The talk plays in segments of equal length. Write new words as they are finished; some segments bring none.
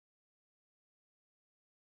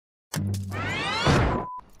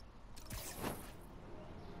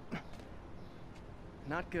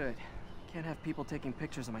Not good. Can't have people taking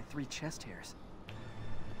pictures of my 3 chest hairs.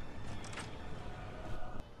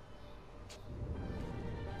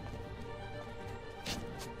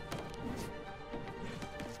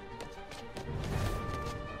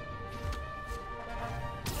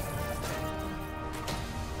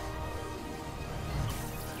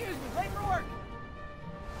 Excuse me, late for work!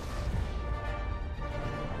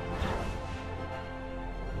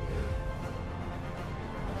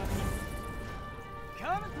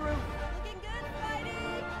 Coming through! Looking good,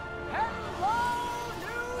 Spidey! Hello,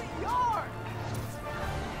 New York!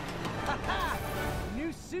 Ha-ha!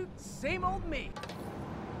 New suit, same old me.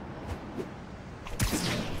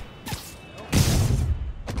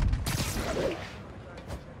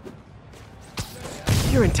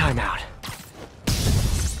 You're in timeout.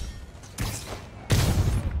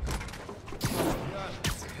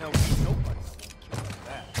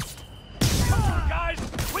 Come on, guys!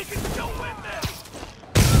 We can still win this!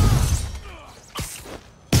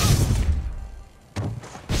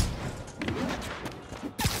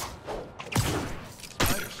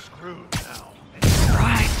 I'm screwed now.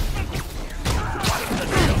 Right.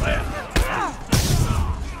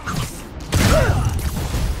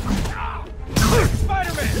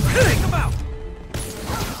 Spiderman! Take him out!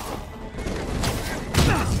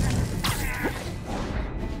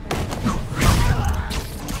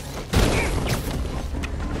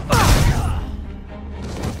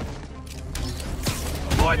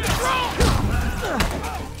 Avoid the drone!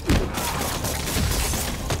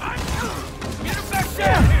 Get him back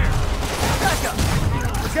down here! Back up!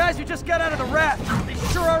 The guys who just got out of the rat, they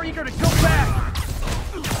sure are eager to go back.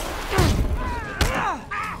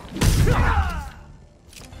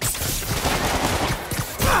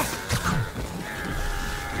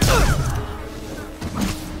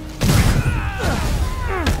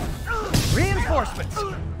 Reinforcements!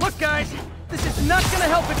 Look, guys, this is not gonna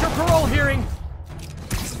help at your parole hearing.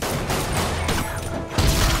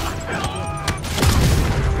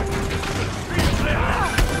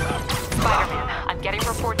 Spider-Man, I'm getting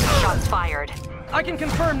reports of shots fired. I can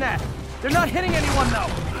confirm that. They're not hitting anyone, though.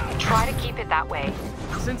 Try to keep it that way.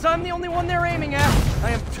 Since I'm the only one they're aiming at,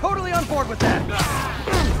 I am totally on board with that.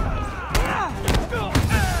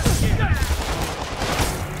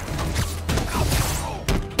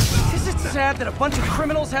 Is it sad that a bunch of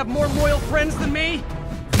criminals have more loyal friends than me?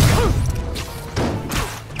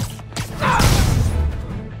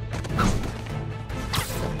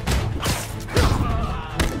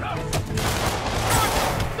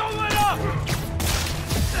 Don't let up!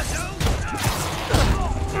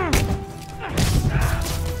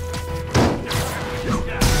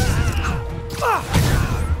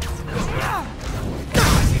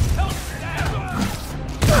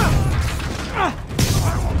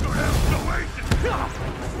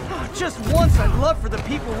 Just once, I'd love for the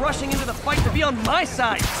people rushing into the fight to be on my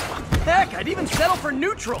side. Heck, I'd even settle for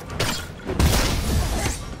neutral.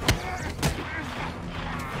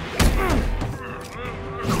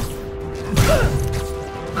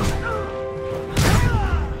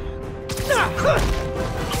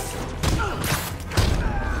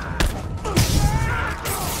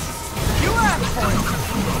 You asked for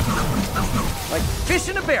it. Like fish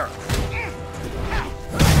in a barrel.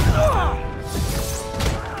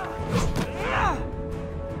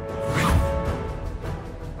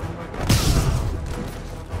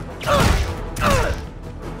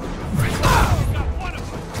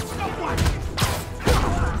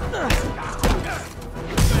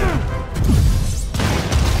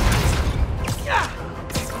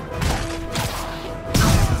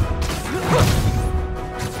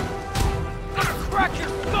 Crack your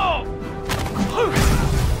skull!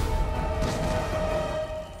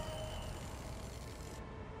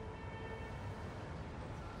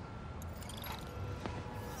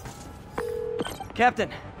 Captain,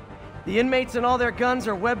 the inmates and all their guns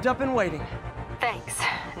are webbed up and waiting. Thanks.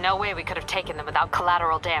 No way we could have taken them without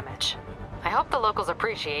collateral damage. I hope the locals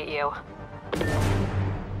appreciate you.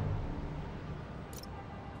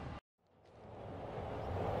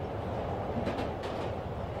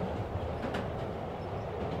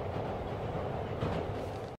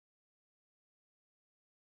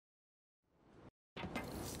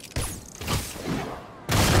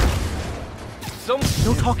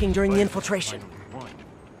 No talking during the infiltration.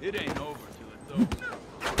 It ain't over till it's over.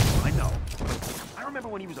 I know. I remember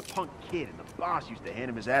when he was a punk kid and the boss used to hand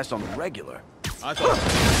him his ass on the regular. I thought...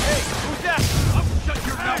 Hey, who's that? I'll shut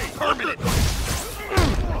your mouth permanent!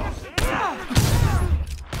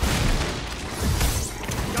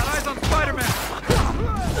 Got eyes on Spiderman!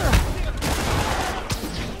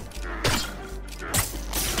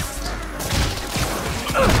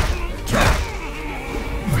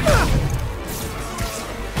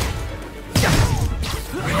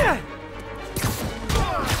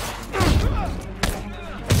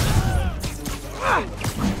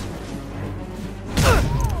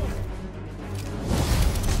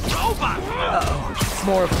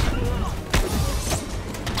 more of them.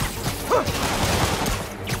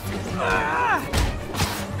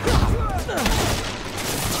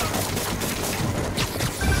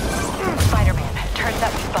 Spider-Man, turns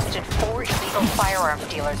out we busted 4 illegal firearms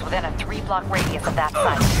dealers within a 3-block radius of that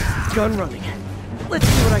site. Gun running. Let's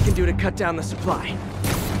see what I can do to cut down the supply.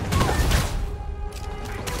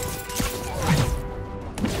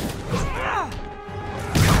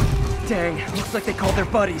 Dang, looks like they called their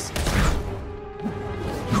buddies.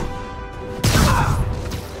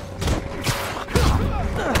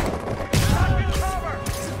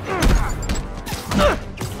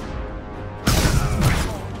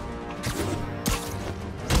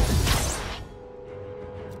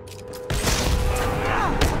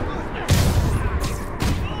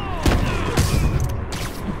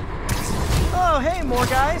 Oh, hey, more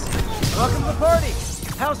guys. Welcome to the party.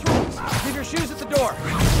 House rules. Leave your shoes at the door.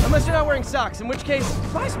 Unless you're not wearing socks, in which case,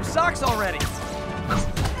 buy some socks already.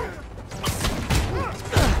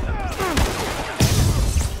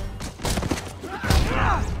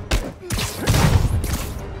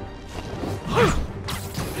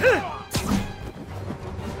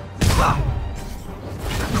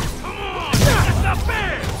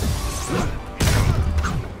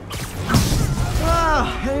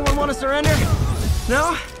 Oh, anyone want to surrender?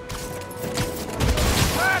 No?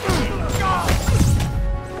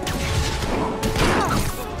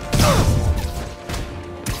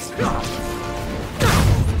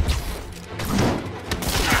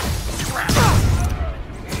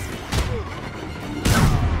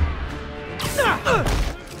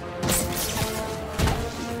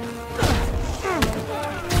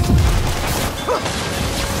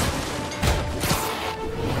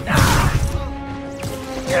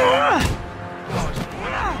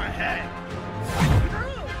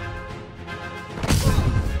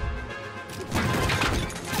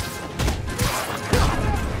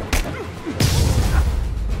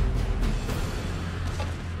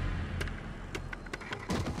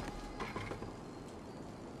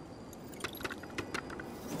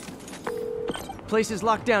 Place is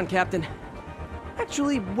locked down, Captain.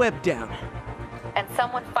 Actually, webbed down. And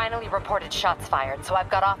someone finally reported shots fired, so I've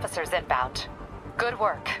got officers inbound. Good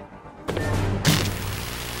work.